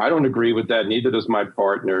 but I don't agree with that. Neither does my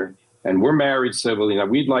partner. And we're married civilly. Now,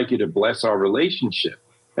 we'd like you to bless our relationship.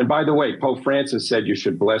 And by the way, Pope Francis said you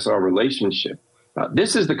should bless our relationship.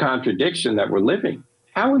 This is the contradiction that we're living.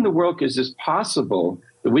 How in the world is this possible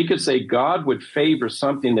that we could say God would favor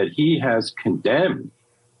something that he has condemned?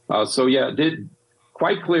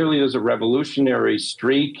 Quite clearly, there's a revolutionary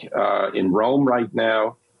streak in Rome right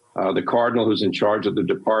now. The cardinal who's in charge of the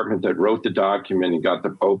department that wrote the document and got the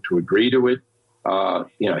Pope to agree to it,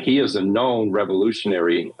 he is a known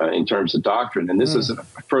revolutionary in terms of doctrine. And this is a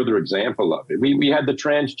further example of it. We had the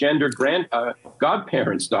transgender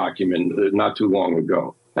godparents document not too long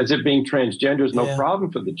ago, as if being transgender is no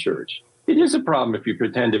problem for the church. It is a problem if you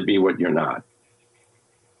pretend to be what you're not.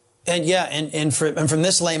 And from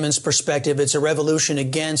this layman's perspective, it's a revolution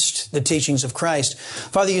against the teachings of Christ.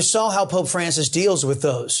 Father, you saw how Pope Francis deals with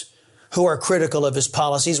those who are critical of his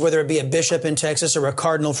policies, whether it be a bishop in Texas or a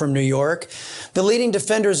cardinal from New York. The leading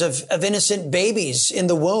defenders of innocent babies in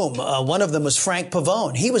the womb, one of them was Frank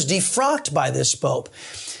Pavone. He was defrocked by this pope.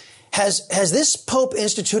 Has this pope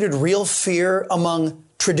instituted real fear among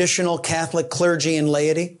traditional Catholic clergy and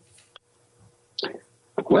laity?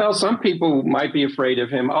 Well, some people might be afraid of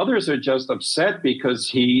him. Others are just upset because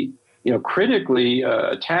he, critically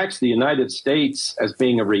attacks the United States as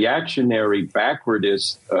being a reactionary,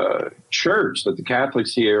 backwardist church, that the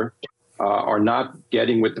Catholics here are not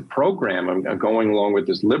getting with the program and going along with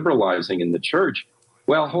this liberalizing in the church.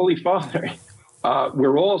 Well, Holy Father,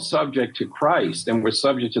 we're all subject to Christ and we're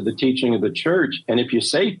subject to the teaching of the church. And if you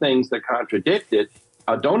say things that contradict it,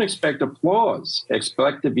 don't expect applause,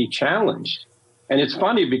 expect to be challenged. And it's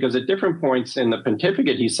funny because at different points in the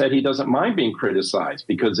pontificate, he said he doesn't mind being criticized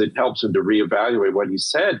because it helps him to reevaluate what he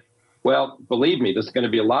said. Well, believe me, there's going to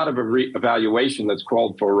be a lot of evaluation that's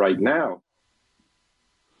called for right now.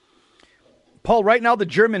 Paul, right now the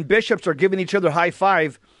German bishops are giving each other high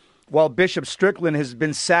five while Bishop Strickland has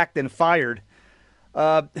been sacked and fired.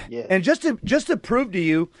 And just to prove to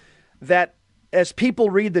you that as people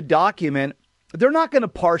read the document, they're not going to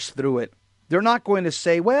parse through it. They're not going to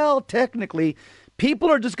say, well, technically,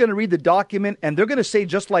 people are just going to read the document and they're going to say,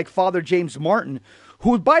 just like Father James Martin,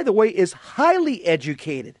 who, by the way, is highly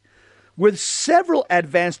educated with several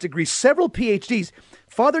advanced degrees, several PhDs.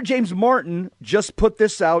 Father James Martin just put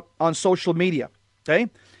this out on social media. Okay,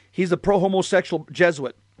 he's a pro-homosexual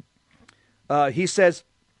Jesuit. He says,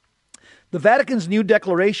 the Vatican's new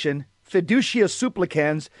declaration, Fiducia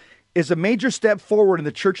Supplicans, is a major step forward in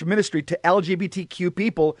the church ministry to LGBTQ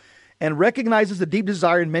people and recognizes the deep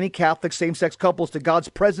desire in many Catholic same-sex couples to God's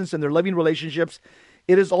presence in their living relationships.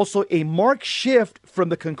 It is also a marked shift from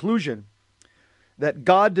the conclusion that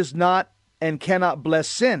God does not and cannot bless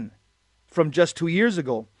sin from just 2 years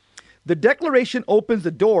ago. The declaration opens the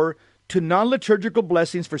door to non-liturgical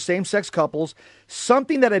blessings for same-sex couples,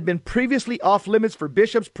 something that had been previously off limits for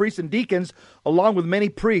bishops, priests, and deacons, along with many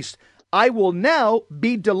priests. I will now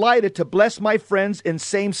be delighted to bless my friends in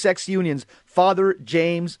same-sex unions. Father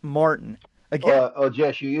James Martin. Again,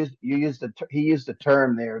 Jess, he used the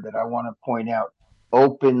term there that I want to point out.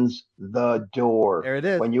 Opens the door. There it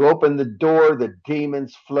is. When you open the door, the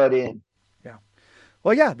demons flood in. Yeah.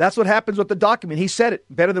 Well, yeah, that's what happens with the document. He said it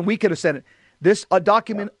better than we could have said it. This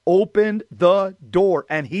document opened the door,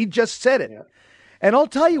 and he just said it. Yeah. And I'll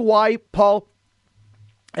tell you why, Paul.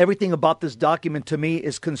 Everything about this document to me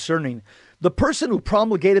is concerning. The person who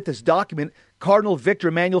promulgated this document, Cardinal Victor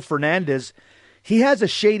Emmanuel Fernandez, he has a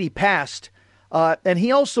shady past. And he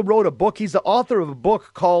also wrote a book. He's the author of a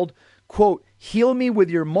book called, quote, Heal Me With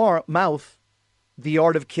Your Mouth, The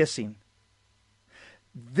Art of Kissing.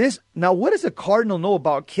 Now, what does a cardinal know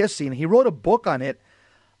about kissing? He wrote a book on it.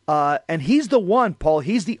 And he's the one, Paul,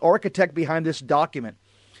 he's the architect behind this document.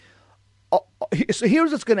 So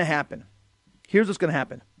here's what's going to happen. Here's what's going to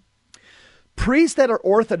happen. Priests that are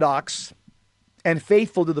orthodox and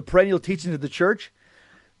faithful to the perennial teachings of the church,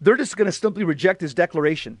 they're just going to simply reject his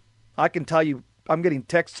declaration. I can tell you, I'm getting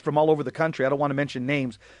texts from all over the country. I don't want to mention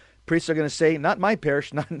names. Priests are going to say, not my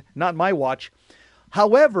parish, not my watch.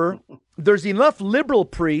 However, there's enough liberal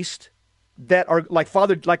priests that are like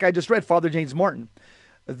I just read, Father James Martin.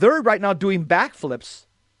 They're right now doing backflips,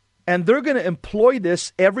 and they're going to employ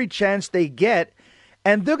this every chance they get.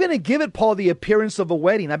 And they're going to give it, Paul, the appearance of a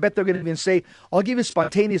wedding. I bet they're going to even say, I'll give you a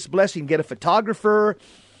spontaneous blessing. Get a photographer.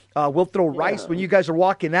 We'll throw rice when you guys are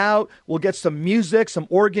walking out. We'll get some music, some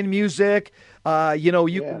organ music.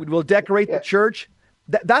 We'll decorate the church.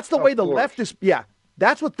 That's the way the leftists. Yeah,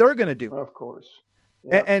 that's what they're going to do. Of course.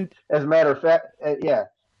 Yeah. And as a matter of fact,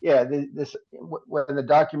 this when the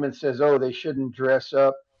document says, "Oh, they shouldn't dress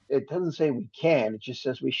up," it doesn't say we can. It just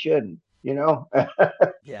says we shouldn't.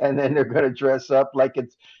 And then they're going to dress up like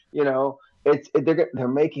it's, they're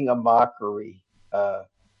making a mockery.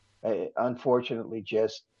 Unfortunately,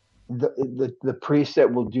 just the priests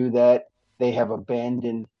that will do that, they have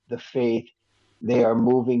abandoned the faith. They are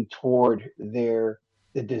moving toward the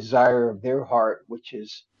desire of their heart, which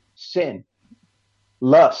is sin,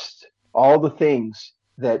 lust, all the things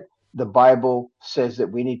that the Bible says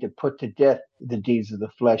that we need to put to death the deeds of the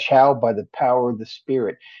flesh. How? By the power of the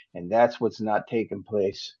Spirit. And that's what's not taking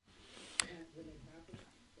place.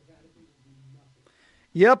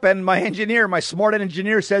 Yep, and my smart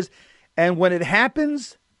engineer says, and when it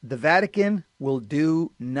happens, the Vatican will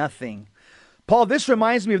do nothing. Paul, this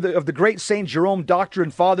reminds me of the great Saint Jerome, doctor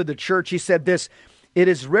and father of the church. He said this: "It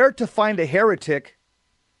is rare to find a heretic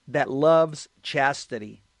that loves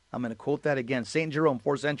chastity." I'm going to quote that again. Saint Jerome,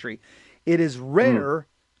 4th century. "It is rare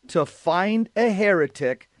to find a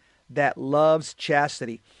heretic that loves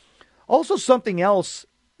chastity." Also, something else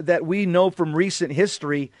that we know from recent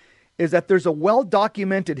history is that there's a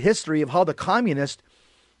well-documented history of how the communists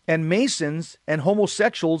and Masons and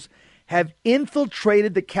homosexuals have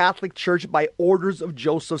infiltrated the Catholic Church by orders of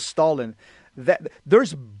Joseph Stalin. That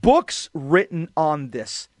there's books written on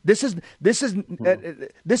this. This is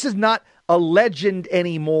not a legend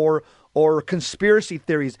anymore or conspiracy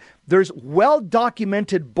theories. There's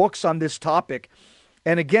well-documented books on this topic.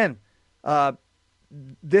 And again,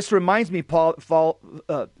 this reminds me, Paul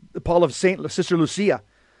of Sister Lucia.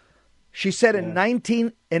 She said in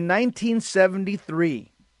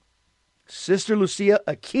 1973, Sister Lucia,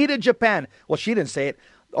 Akita, Japan. Well, she didn't say it.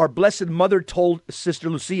 Our Blessed Mother told Sister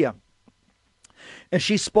Lucia. And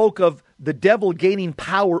she spoke of the devil gaining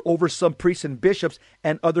power over some priests and bishops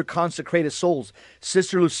and other consecrated souls.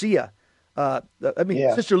 Sister Lucia,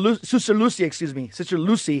 Sister Lucy,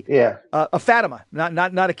 of Fatima, not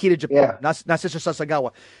Akita, Japan, not Sister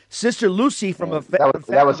Sasagawa. Sister Lucy from Agnes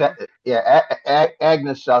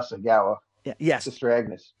Sasagawa. Yeah, yes, Sister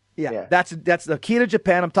Agnes. Yeah, that's Akita,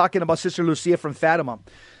 Japan. I'm talking about Sister Lucia from Fatima.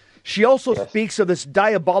 She also speaks of this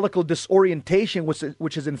diabolical disorientation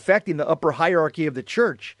which is infecting the upper hierarchy of the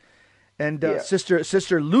church. And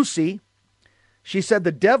Sister Lucy, she said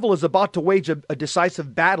the devil is about to wage a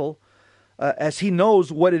decisive battle as he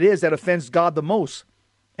knows what it is that offends God the most,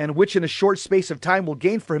 and which in a short space of time will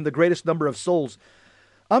gain for him the greatest number of souls.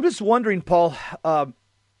 I'm just wondering, Paul,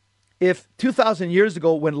 if 2,000 years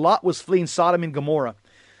ago when Lot was fleeing Sodom and Gomorrah,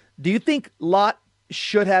 do you think Lot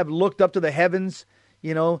should have looked up to the heavens,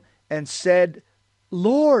 and said,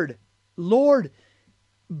 Lord,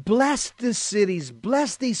 bless these cities,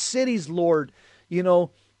 Lord,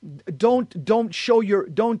 don't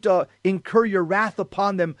incur your wrath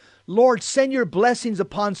upon them. Lord, send your blessings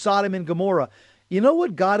upon Sodom and Gomorrah. You know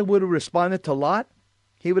what God would have responded to Lot?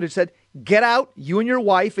 He would have said, get out, you and your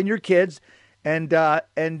wife and your kids, and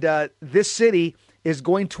this city is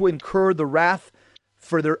going to incur the wrath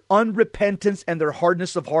for their unrepentance and their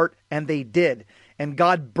hardness of heart, and they did. And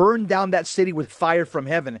God burned down that city with fire from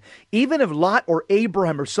heaven. Even if Lot or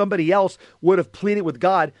Abraham or somebody else would have pleaded with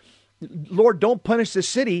God, Lord, don't punish this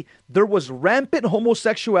city, there was rampant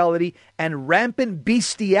homosexuality and rampant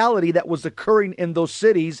bestiality that was occurring in those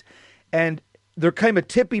cities. And there came a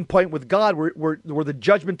tipping point with God where the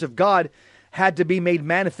judgment of God had to be made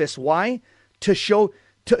manifest. Why?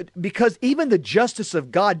 Because even the justice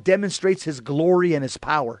of God demonstrates his glory and his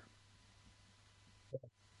power.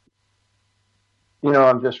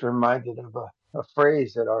 I'm just reminded of a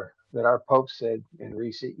phrase that our Pope said in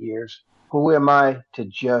recent years: who am I to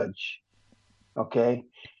judge? Okay.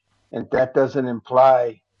 And that doesn't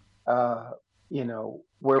imply, where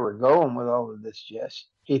we're going with all of this, Jess.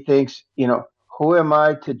 He thinks, who am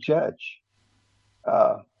I to judge?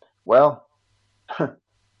 Well,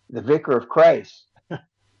 the Vicar of Christ,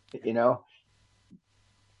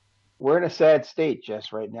 we're in a sad state,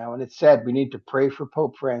 Jess, right now. And it's sad. We need to pray for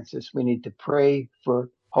Pope Francis. We need to pray for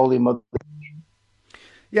Holy Mother.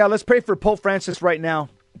 Yeah, let's pray for Pope Francis right now.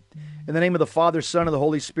 In the name of the Father, Son, and the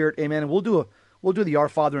Holy Spirit, amen. And we'll do the Our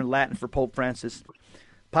Father in Latin for Pope Francis.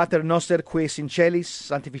 Pater noster, qui es in celis,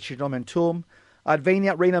 sanctifici nomen tuum,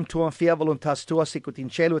 adveniat regnum tuum, fiat voluntas tua, sicut in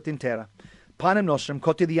cielo et in terra. Panem nostrum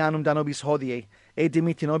quotidianum da nobis hodie, et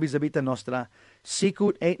dimitti nobis debita nostra,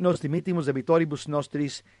 sicut et nos dimittimus debitoribus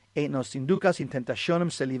nostris, et nos inducas in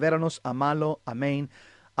tentationem, se libera nos a malo. Amen.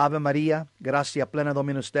 Ave Maria, gratia plena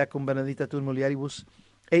Dominus tecum, benedicta tu in mulieribus,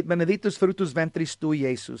 et benedictus fructus ventris tui,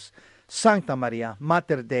 Iesus. Sancta Maria,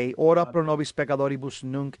 Mater Dei, ora pro nobis peccatoribus,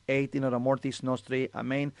 nunc et in hora mortis nostri.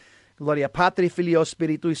 Amen. Gloria Patri, Filio,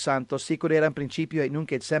 Spiritui Sancto, sic ut era in principio, et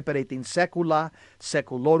nunc et semper, et in saecula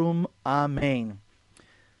saeculorum. Amen.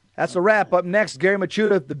 That's a wrap. Up next, Gary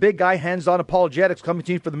Machuda, the big guy, hands-on apologetics, coming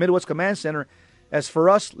to you for the Midwest Command Center. As for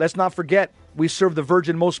us, let's not forget, we serve the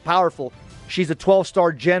Virgin Most Powerful. She's a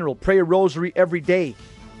 12-star general. Pray a rosary every day.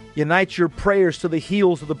 Unite your prayers to the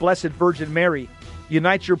heels of the Blessed Virgin Mary.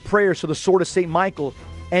 Unite your prayers to the sword of St. Michael.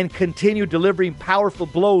 And continue delivering powerful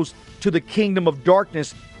blows to the kingdom of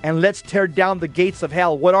darkness. And let's tear down the gates of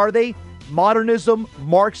hell. What are they? Modernism,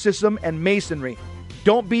 Marxism, and Masonry.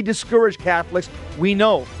 Don't be discouraged, Catholics. We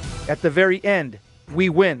know at the very end, we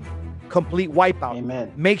win. Complete wipeout.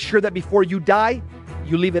 Amen. Make sure that before you die,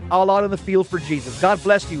 you leave it all out on the field for Jesus. God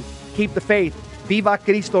bless you. Keep the faith. Viva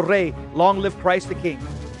Cristo Rey. Long live Christ the King.